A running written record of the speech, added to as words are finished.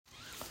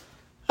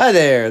Hi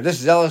there,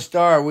 this is Ellis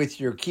Starr with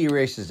your Key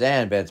Races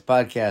and Bets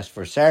podcast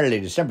for Saturday,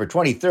 December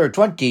 23rd,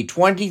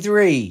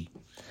 2023.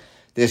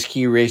 This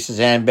Key Races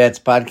and Bets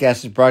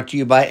podcast is brought to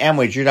you by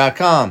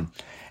Amwager.com,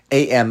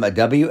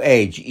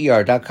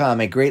 AMWAGER.com,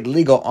 a great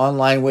legal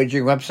online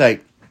wagering website.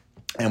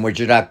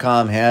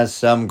 Amwager.com has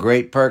some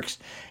great perks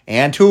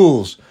and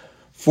tools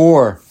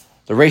for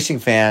the racing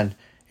fan.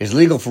 Is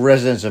legal for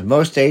residents of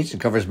most states and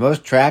covers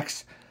most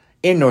tracks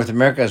in North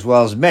America as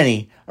well as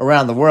many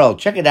around the world.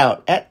 Check it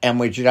out at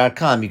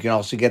Amwager.com. You can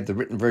also get the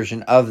written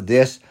version of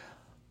this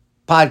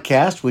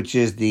podcast, which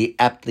is the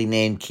aptly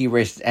named Key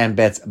Races and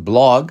Bets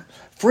blog,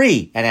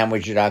 free at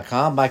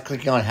Amwager.com by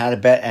clicking on How to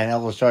Bet and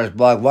Elvis Starr's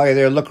blog. While you're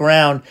there, look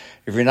around.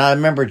 If you're not a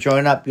member,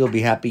 join up. You'll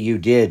be happy you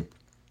did.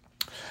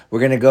 We're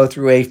going to go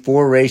through a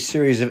 4-race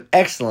series of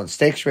excellent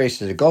stakes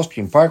races at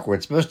Gulfstream Park, where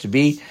it's supposed to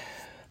be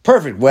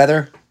perfect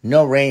weather,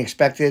 no rain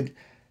expected.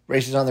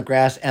 Races on the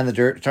grass and the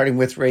dirt, starting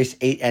with race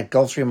 8 at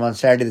Gulfstream on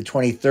Saturday the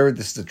 23rd.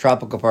 This is the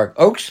Tropical Park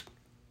Oaks.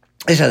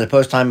 This has a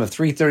post time of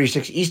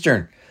 3:36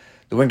 Eastern.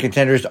 The win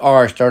contenders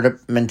are Startup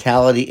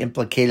Mentality,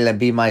 Implicated, and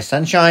Be My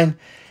Sunshine.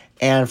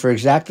 And for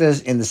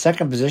exactas in the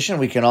second position,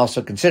 we can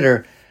also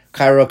consider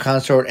Cairo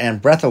Consort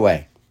and Breath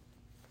Away.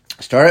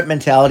 Startup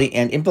Mentality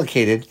and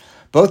Implicated,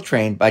 both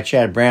trained by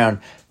Chad Brown,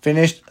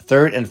 finished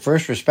third and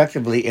first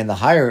respectively in the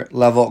higher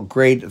level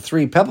Grade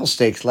 3 Pebble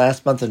Stakes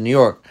last month in New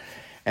York.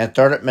 And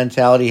Startup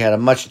Mentality had a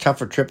much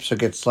tougher trip, so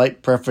gets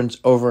slight preference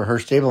over her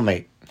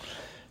stablemate.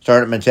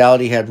 Startup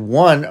Mentality had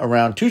won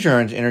around 2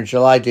 turns in her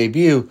July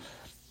debut,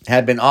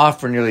 had been off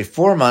for nearly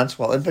 4 months,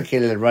 while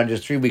Implicated had run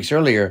just 3 weeks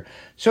earlier,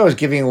 so is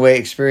giving away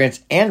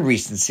experience and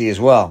recency as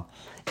well.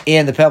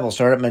 In the Pebble,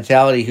 Startup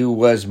Mentality, who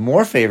was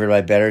more favored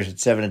by bettors at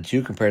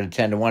 7-2 compared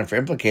to 10-1 for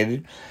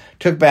Implicated,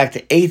 took back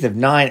to 8th of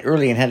 9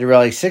 early and had to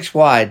rally 6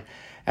 wide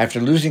after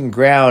losing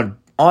ground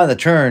on the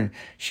turn.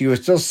 She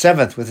was still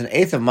 7th with an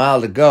 1/8 of a mile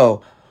to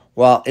go,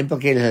 while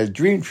Implicated had a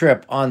dream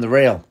trip on the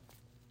rail.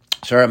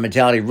 Startup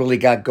Mentality really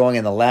got going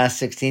in the last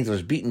 16th,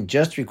 was beaten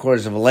just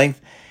 3/4 of a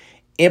length.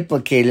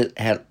 Implicated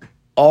had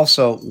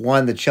also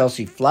won the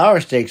Chelsea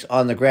Flower Stakes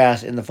on the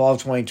grass in the fall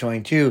of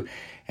 2022,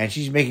 and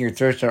she's making her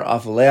third start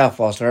off the layoff,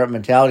 while Startup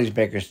Mentality's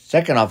making her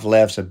second off the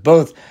layoff, so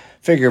both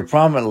figure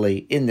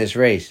prominently in this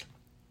race.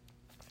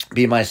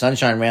 Be My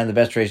Sunshine ran the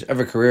best race of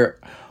her career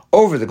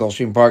over the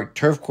Gulfstream Park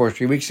turf course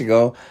 3 weeks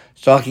ago,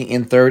 stalking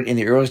in third in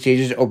the early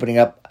stages, opening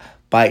up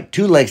by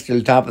 2 legs to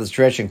the top of the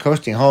stretch and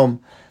coasting home.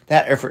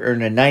 That effort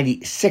earned a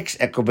 96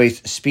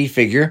 echo-based speed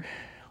figure,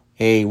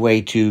 a way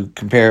to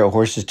compare a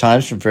horse's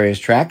times from various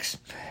tracks.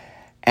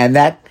 And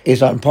that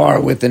is on par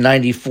with the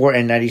 94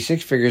 and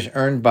 96 figures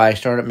earned by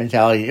Startup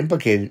Mentality and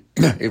Implicated,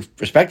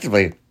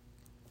 respectively,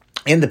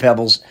 in the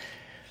Pebbles.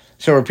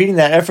 So repeating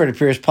that effort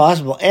appears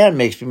possible and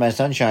makes Be My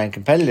Sunshine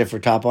competitive for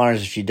top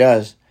honors if she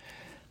does.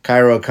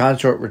 Cairo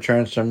Consort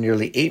returns from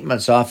nearly 8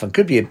 months off and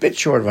could be a bit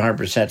short of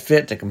 100%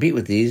 fit to compete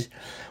with these,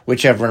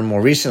 which have run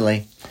more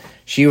recently.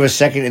 She was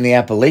second in the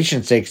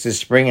Appalachian Stakes this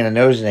spring and a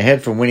nose and a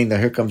head from winning the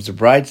Here Comes the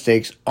Bride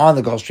Stakes on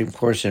the Gulfstream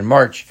course in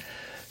March.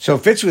 So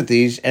fits with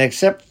these, and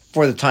except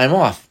for the time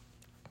off.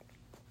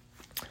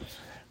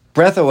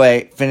 Breath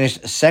Away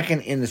finished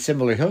second in the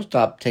similar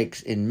Hilltop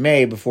Stakes in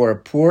May before a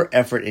poor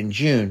effort in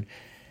June,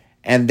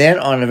 and then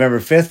on November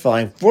 5th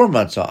following 4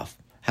 months off.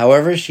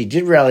 However, she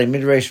did rally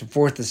mid-race from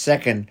 4th to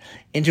 2nd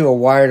into a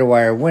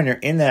wire-to-wire winner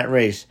in that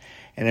race,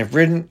 and if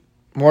ridden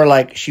more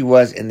like she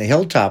was in the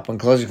Hilltop when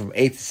closing from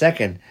 8th to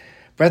 2nd,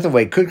 Breath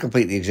Away could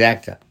complete the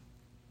exacta.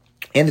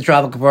 In the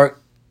Tropical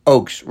Park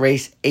Oaks,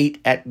 race 8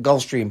 at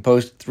Gulfstream,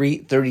 post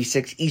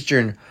 3:36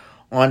 Eastern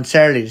on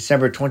Saturday,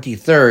 December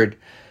 23rd.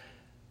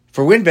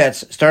 For win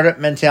bets, Startup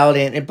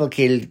Mentality and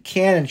Implicated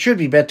can and should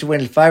be bet to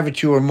win at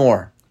 5-2 or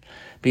more.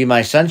 Be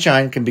My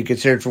Sunshine can be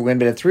considered for win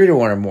bet at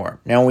 3-1 or more.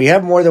 Now, when we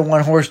have more than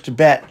one horse to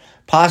bet,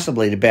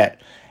 possibly to bet,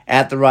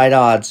 at the right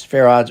odds,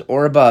 fair odds,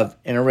 or above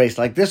in a race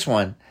like this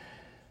one,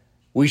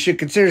 we should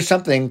consider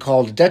something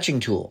called a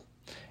Dutching tool.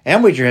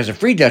 Amwager has a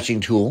free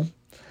Dutching tool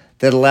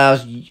that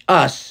allows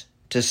us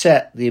to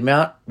set the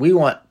amount we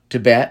want to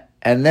bet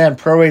and then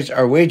prorate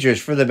our wagers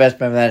for the best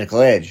mathematical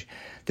edge.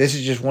 This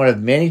is just one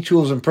of many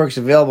tools and perks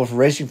available for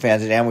racing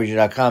fans at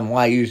Amwager.com,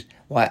 why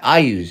I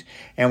use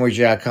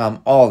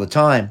Amwager.com all the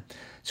time.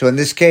 So in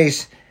this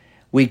case,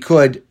 we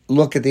could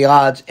look at the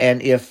odds,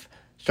 and if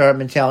Startup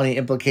Mentality and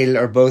Implicated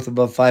are both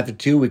above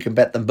 5-2, we can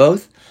bet them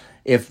both.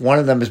 If one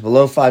of them is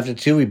below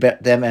 5-2, we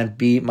bet them and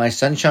Be My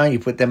Sunshine. You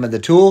put them in the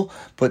tool,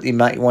 put the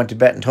amount you want to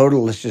bet in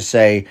total, let's just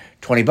say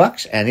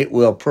 $20, and it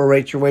will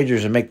prorate your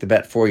wagers and make the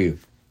bet for you.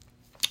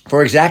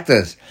 For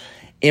exactas,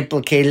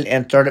 Implicated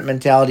and Startup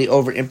Mentality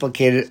over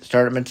Implicated,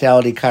 Startup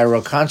Mentality,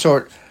 Cairo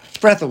Consort,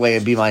 Breath Away,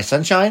 and Be My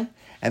Sunshine.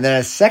 And then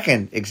a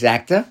second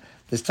exacta,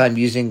 this time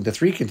using the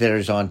 3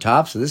 contenders on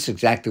top. So this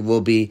exacta will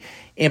be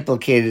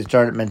Implicated,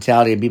 Startup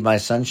Mentality, and Be My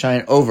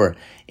Sunshine over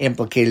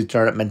Implicated,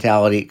 Startup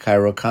Mentality,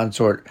 Cairo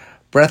Consort,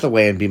 Breath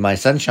Away, and Be My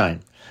Sunshine.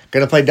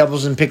 Going to play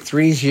doubles and pick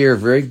threes here.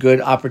 Very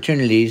good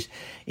opportunities.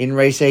 In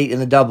race 8 in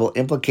the double,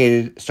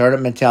 Implicated, Startup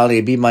Mentality,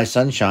 and Be My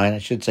Sunshine. I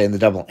should say in the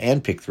double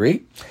and pick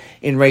 3.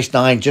 In race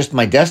 9, Just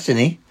My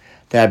Destiny.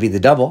 That'd be the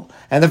double.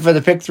 And then for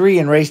the pick 3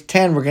 in race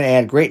 10, we're going to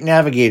add Great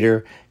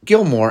Navigator,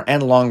 Gilmore,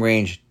 and Long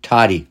Range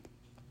Toddy.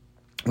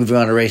 Moving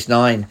on to race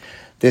 9.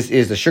 This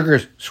is the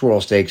Sugar Swirl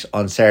Stakes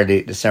on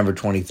Saturday, December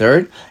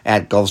 23rd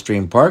at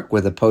Gulfstream Park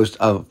with a post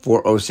of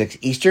 4:06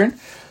 Eastern.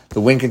 The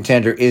win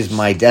contender is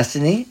My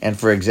Destiny, and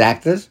for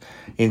exactas,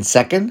 in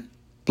second,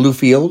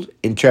 Bluefield,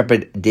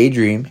 Intrepid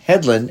Daydream,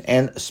 Headland,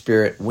 and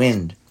Spirit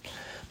Wind.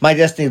 My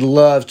Destiny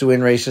loves to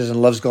win races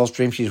and loves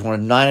Gulfstream. She's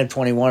won 9 of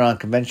 21 on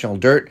conventional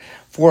dirt,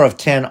 4 of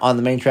 10 on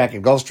the main track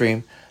at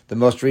Gulfstream. The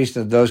most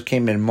recent of those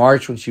came in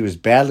March when she was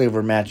badly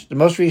overmatched. The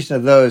most recent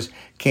of those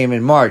came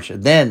in March.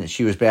 Then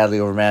she was badly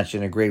overmatched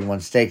in a Grade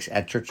 1 stakes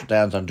at Churchill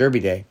Downs on Derby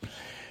Day.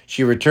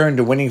 She returned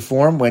to winning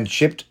form when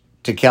shipped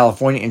to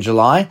California in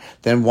July,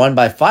 then won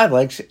by 5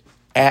 lengths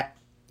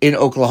in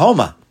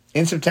Oklahoma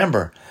in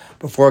September,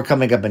 before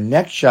coming up a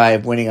neck shy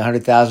of winning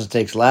 100,000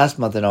 stakes last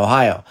month in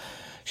Ohio.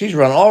 She's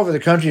run all over the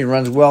country and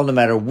runs well no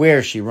matter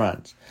where she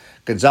runs.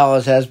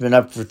 Gonzalez has been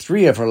up for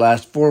 3 of her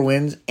last 4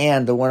 wins,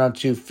 and the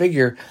 102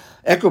 figure,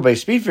 Equibase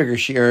speed figure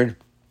she earned,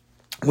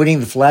 winning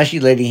the Flashy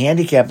Lady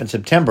Handicap in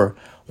September,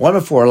 won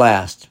before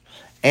last,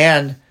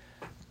 and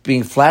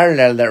being flattered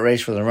out of that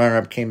race where the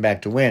runner-up came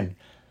back to win,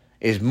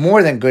 is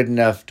more than good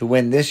enough to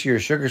win this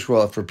year's Sugar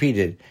Swirl if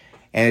repeated,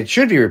 and it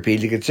should be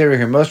repeated considering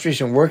her most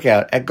recent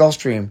workout at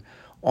Gulfstream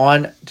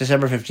on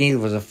December 15th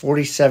was a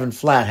 47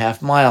 flat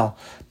half-mile,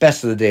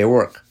 best of the day of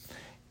work.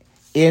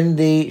 In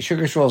the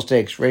Sugar Swirl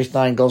Stakes, race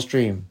 9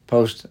 Gulfstream,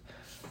 post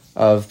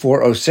of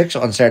 4:06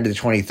 on Saturday the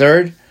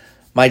 23rd,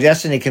 My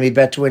Destiny can be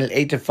bet to win at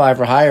 8-5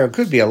 or higher. It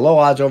could be a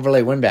low-odds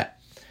overlay win bet.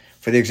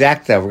 For the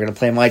exacta, we're going to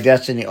play My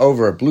Destiny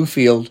over at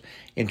Bluefield,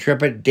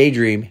 Intrepid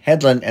Daydream,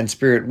 Headland, and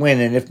Spirit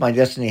Win. And if My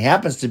Destiny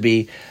happens to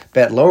be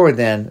bet lower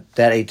than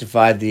that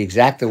 8-5, the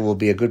exacta will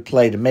be a good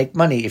play to make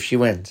money if she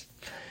wins.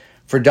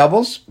 For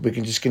doubles, we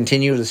can just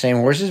continue with the same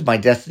horses, My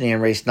Destiny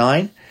in race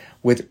 9,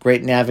 with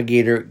Great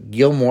Navigator,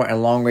 Gilmore,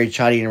 and Long Range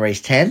Toddy in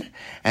race 10.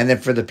 And then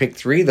for the pick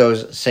 3,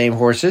 those same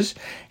horses,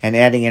 and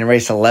adding in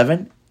race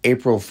 11,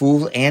 April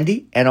Fool,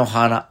 Andy, and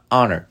Ohana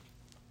Honor.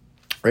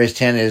 Race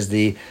 10 is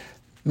the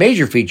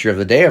major feature of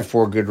the day of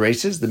 4 good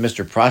races. The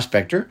Mr.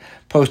 Prospector,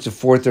 post of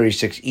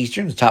 4:36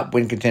 Eastern. The top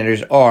win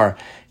contenders are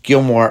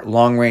Gilmore,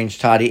 Long Range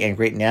Toddy, and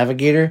Great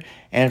Navigator.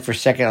 And for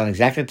second on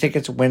exacta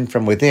tickets, Win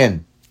From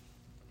Within.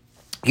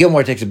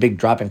 Gilmore takes a big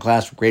drop in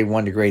class from Grade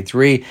 1 to Grade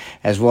 3,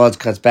 as well as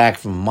cuts back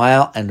from a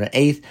mile and an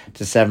eighth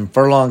to 7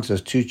 furlongs.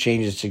 Those 2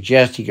 changes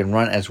suggest he can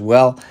run as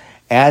well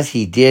as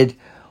he did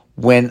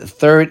when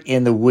third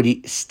in the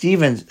Woody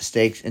Stevens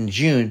Stakes in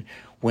June,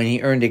 when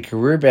he earned a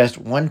career-best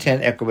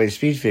 110 Equibase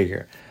speed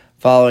figure.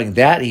 Following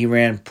that, he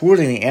ran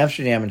poorly in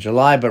Amsterdam in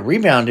July, but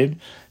rebounded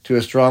to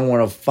a strong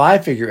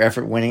 105 figure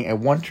effort, winning a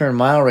 1-turn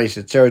mile race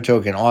at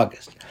Saratoga in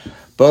August.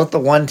 Both the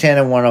 110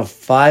 and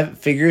 105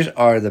 figures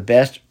are the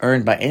best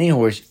earned by any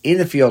horse in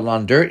the field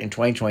on dirt in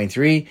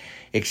 2023,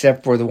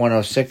 except for the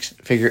 106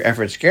 figure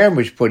effort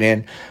Scaramouche put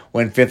in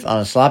when 5th on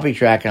a sloppy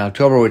track in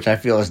October, which I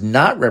feel is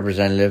not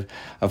representative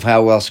of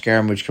how well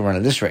Scaramouche can run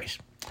in this race.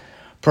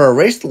 Per a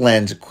Race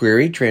Lens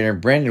query, trainer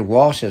Brandon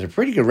Walsh has a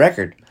pretty good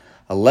record.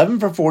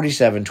 11 for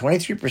 47,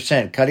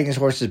 23%, cutting his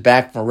horses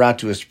back from a route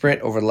to a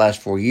sprint over the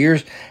last 4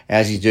 years,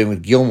 as he's doing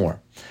with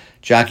Gilmore.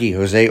 Jockey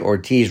Jose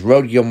Ortiz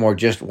rode Gilmore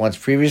just once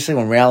previously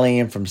when rallying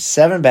him from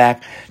 7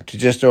 back to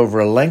just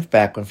over a length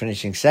back when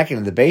finishing second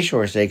in the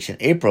Bayshore Stakes in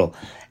April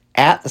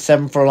at the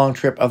 7-furlong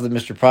trip of the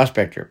Mr.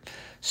 Prospector.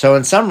 So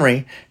in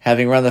summary,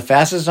 having run the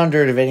fastest on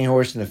dirt of any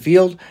horse in the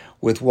field,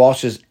 with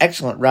Walsh's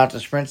excellent route to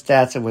sprint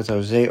stats and with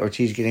Jose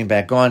Ortiz getting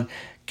back on,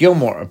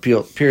 Gilmore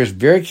appears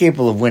very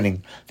capable of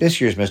winning this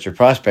year's Mr.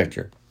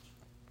 Prospector.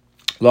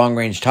 Long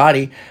Range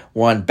Toddy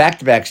won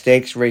back-to-back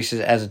stakes races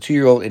as a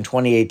 2-year-old in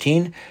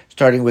 2018,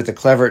 starting with the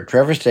clever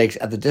Trevor Stakes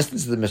at the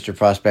distance of the Mr.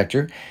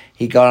 Prospector.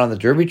 He got on the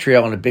Derby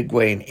Trail in a big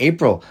way in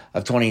April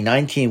of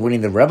 2019,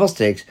 winning the Rebel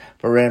Stakes,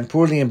 but ran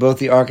poorly in both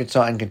the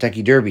Arkansas and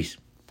Kentucky Derbies.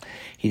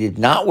 He did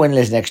not win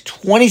his next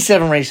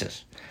 27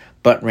 races,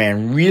 but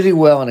ran really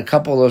well in a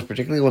couple of those,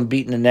 particularly when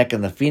beating the neck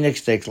in the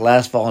Phoenix Stakes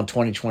last fall in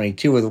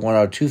 2022 with a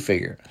 102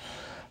 figure.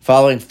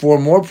 Following 4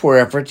 more poor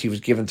efforts, he was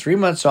given 3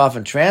 months off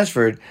and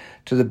transferred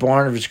to the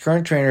barn of his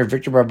current trainer,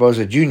 Victor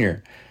Barboza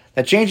Jr.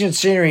 That change in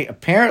scenery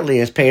apparently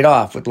has paid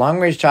off, with Long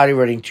Range Toddy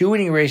running 2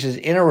 winning races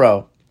in a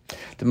row,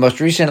 the most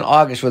recent in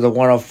August with a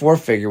 104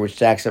 figure, which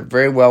stacks up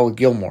very well with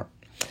Gilmore.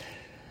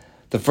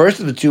 The first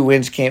of the 2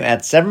 wins came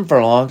at 7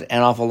 furlongs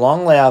and off a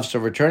long layoff, so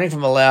returning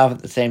from a layoff at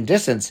the same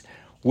distance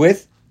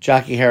with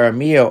jockey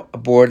Jaramillo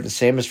aboard, the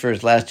same as for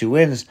his last 2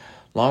 wins,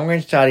 Long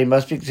Range Toddy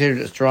must be considered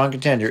a strong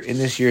contender in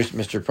this year's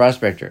Mr.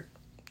 Prospector.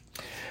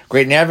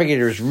 Great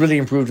Navigator has really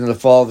improved in the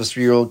fall of his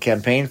 3-year-old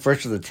campaign,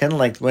 first with a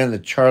 10-length win in the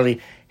Charlie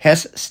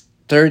Hess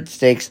Third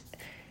Stakes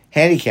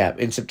Handicap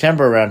in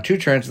September around 2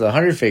 turns with a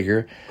 100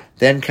 figure,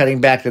 then cutting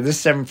back to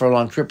this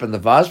 7-furlong trip in the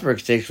Vosburg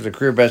Stakes with a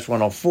career-best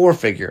 104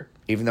 figure,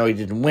 even though he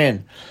didn't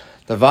win.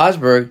 The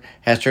Vosburg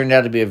has turned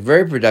out to be a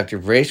very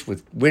productive race,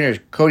 with winners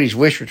Cody's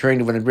Wish returning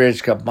to win the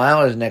British Cup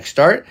Mile as his next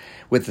start,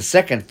 with the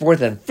 2nd,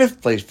 4th, and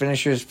 5th place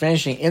finishers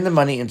finishing in the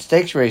money in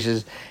stakes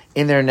races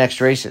in their next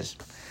races.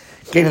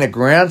 Getting the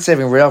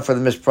ground-saving rail for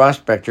the Miss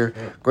Prospector,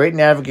 Great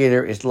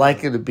Navigator is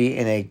likely to be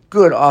in a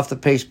good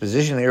off-the-pace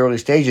position in the early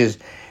stages,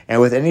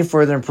 and with any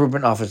further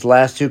improvement off its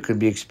last two, could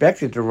be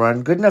expected to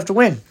run good enough to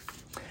win.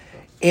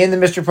 In the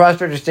Mr.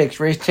 Prospector Stakes,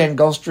 race 10,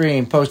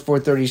 Gulfstream, post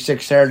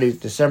 436, Saturday,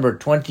 December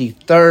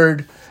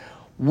 23rd.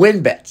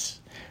 Win bets.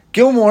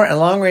 Gilmore and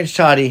Long Range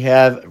Toddy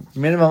have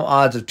minimum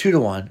odds of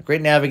 2-1.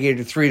 Great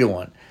Navigator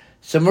 3-1.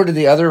 Similar to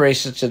the other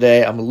races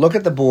today, I'm going to look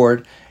at the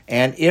board,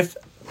 and if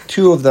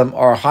two of them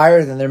are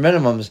higher than their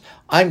minimums,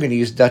 I'm going to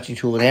use Dutching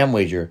Tool and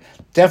Amwager.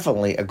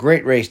 Definitely a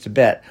great race to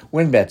bet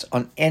win bets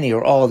on any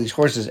or all of these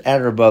horses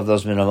at or above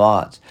those minimum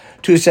odds.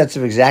 Two sets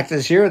of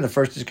exactas here, and the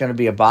first is going to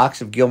be a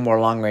box of Gilmore,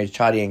 Long Range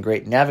Toddy, and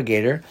Great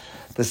Navigator.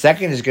 The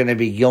second is going to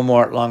be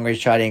Gilmore, Long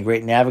Range Toddy, and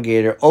Great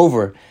Navigator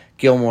over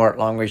Gilmore,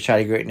 Long Range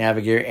Toddy, Great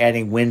Navigator,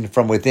 adding win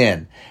from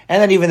within.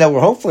 And then even though we're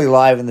hopefully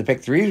live in the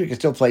pick threes, we can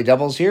still play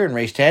doubles here in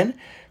race 10.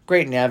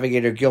 Great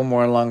Navigator,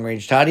 Gilmore, and Long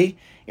Range Toddy.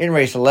 In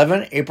race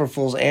 11, April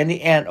Fool's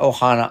Andy and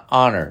Ohana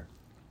Honor.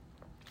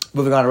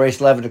 Moving on to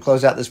race 11 to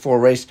close out this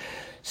four-race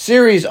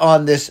series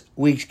on this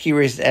week's Key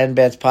Races and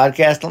Bets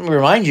podcast. Let me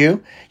remind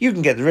you, you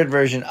can get the written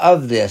version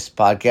of this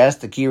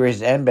podcast, the Key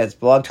Races and Bets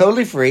blog,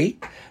 totally free.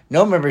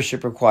 No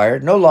membership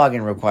required, no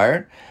login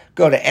required.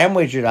 Go to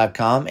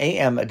amwager.com,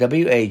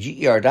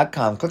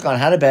 amwager.com, click on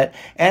How to Bet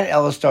and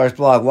Ella Starr's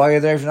blog. While you're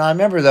there, if you're not a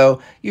member,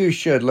 though, you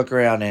should look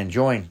around and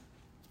join.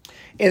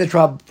 In the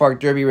Tropical Park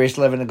Derby, race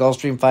 11, the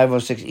Gulfstream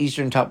 506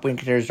 Eastern, top win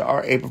contenders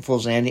are April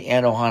Fool's Andy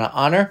and Ohana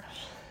Honor.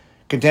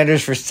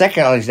 Contenders for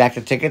second on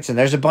exacta tickets, and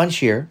there's a bunch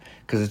here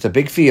because it's a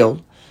big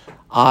field.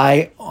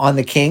 Eye on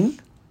the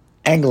King,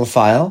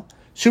 Anglophile,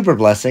 Super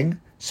Blessing,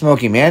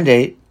 Smoky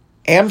Mandate,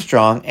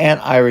 Armstrong, and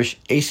Irish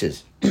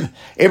Aces.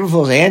 April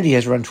Fool's Andy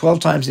has run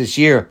 12 times this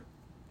year,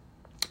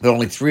 but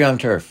only 3 on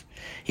turf.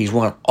 He's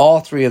won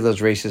all 3 of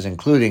those races,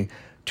 including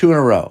 2 in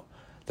a row.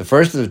 The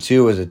first of the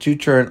 2 was a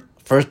 2-turn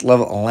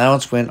first-level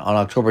allowance win on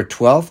October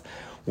 12th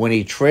when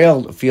he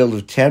trailed a field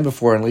of 10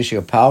 before unleashing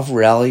a powerful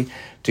rally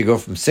to go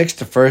from 6th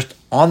to 1st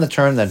on the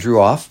turn, then drew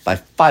off by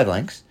 5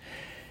 lengths.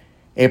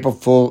 April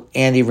Fool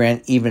Andy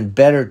ran even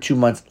better 2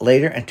 months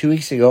later and 2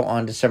 weeks ago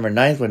on December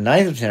 9th when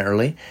 9th of 10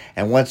 early,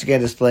 and once again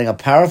displaying a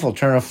powerful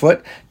turn of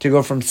foot to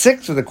go from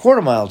 6th with a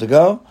quarter mile to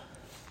go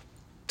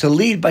to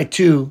lead by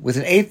 2 with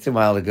an eighth of a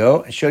mile to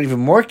go, and showed even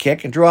more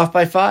kick and drew off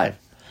by 5.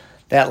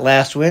 That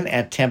last win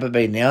at Tampa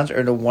Bay Downs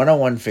earned a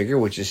 101 figure,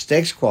 which is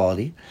stakes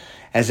quality,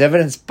 as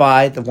evidenced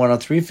by the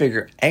 103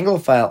 figure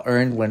Anglophile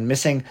earned when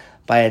missing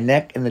by a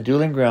neck in the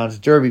Dueling Grounds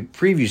Derby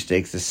Preview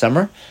Stakes this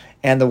summer,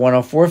 and the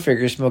 104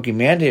 figure Smoky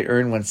Mandate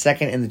earned when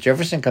second in the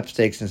Jefferson Cup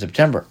Stakes in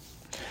September.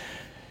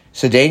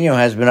 Cedeno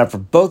has been up for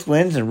both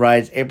wins and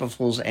rides April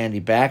Fool's Andy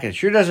back, and it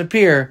sure does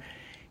appear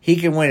he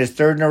can win his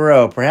third in a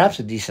row, perhaps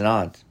at decent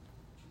odds.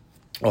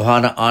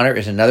 Ohana Honor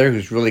is another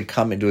who's really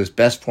come into his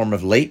best form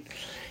of late.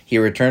 He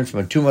returned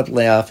from a 2-month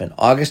layoff in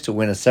August to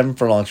win a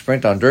 7-furlong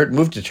sprint on dirt,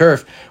 moved to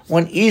turf,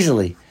 won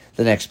easily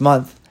the next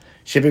month,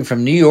 shipping to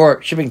New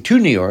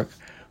York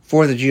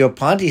for the Gio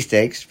Ponte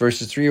Stakes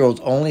versus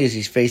 3-year-olds only as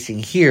he's facing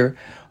here.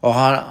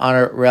 Ohana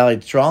Honor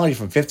rallied strongly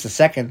from 5th to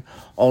 2nd,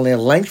 only a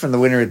length from the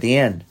winner at the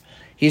end.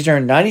 He's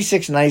earned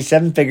 96 and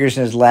 97 figures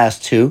in his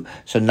last 2,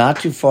 so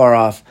not too far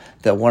off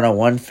the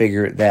 101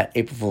 figure that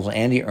April Fool's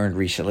Andy earned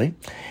recently.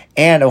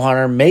 And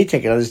O'Connor may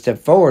take another step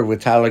forward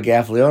with Tyler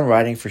Gaffalione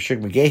riding for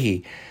Shug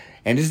McGahee,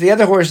 and is the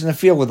other horse in the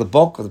field with the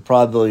bulk of the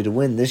probability to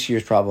win this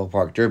year's Tropical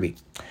Park Derby.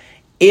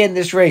 In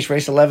this race,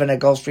 race 11 at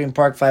Gulfstream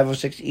Park,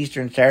 506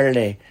 Eastern,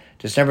 Saturday,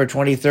 December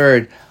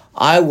 23rd,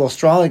 I will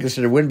strongly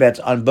consider win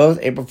bets on both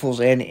April Fool's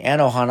Andy and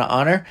Ohana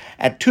Honor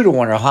at 2-1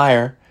 or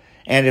higher.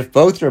 And if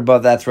both are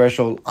above that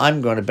threshold,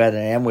 I'm going to bet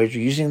an Amwager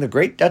using the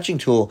great Dutching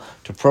tool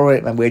to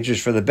prorate my wagers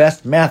for the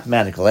best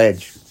mathematical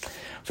edge.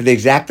 For the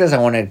exactas, I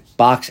want to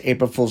box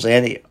April Fool's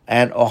Andy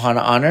and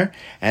Ohana Honor,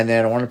 and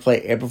then I want to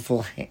play April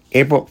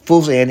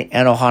Fool's Andy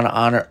and Ohana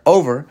Honor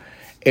over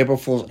April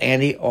Fool's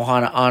Andy,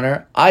 Ohana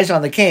Honor, Eyes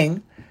on the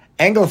King,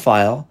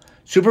 Anglophile,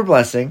 Super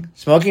Blessing,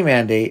 Smoky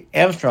Mandate,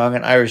 Armstrong,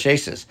 and Irish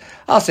Aces.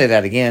 I'll say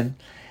that again.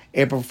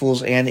 April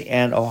Fool's Andy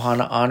and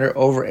Ohana Honor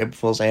over April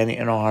Fool's Andy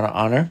and Ohana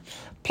Honor,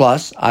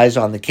 plus Eyes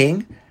on the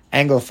King,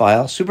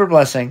 Anglophile, Super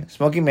Blessing,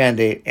 Smoky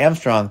Mandate,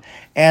 Armstrong,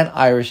 and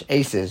Irish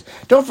Aces.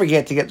 Don't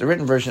forget to get the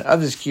written version of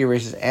this Key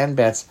Races and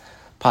Bets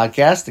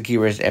podcast, the Key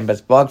Races and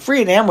Bets blog,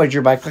 free at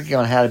Amwager by clicking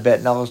on How to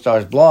Bet Nello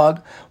Star's blog.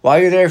 While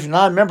you're there, if you're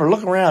not a member,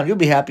 look around. You'll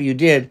be happy you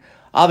did.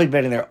 I'll be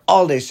betting there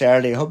all day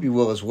Saturday. I hope you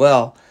will as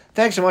well.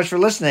 Thanks so much for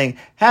listening.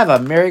 Have a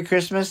Merry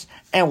Christmas,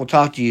 and we'll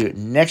talk to you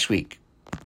next week.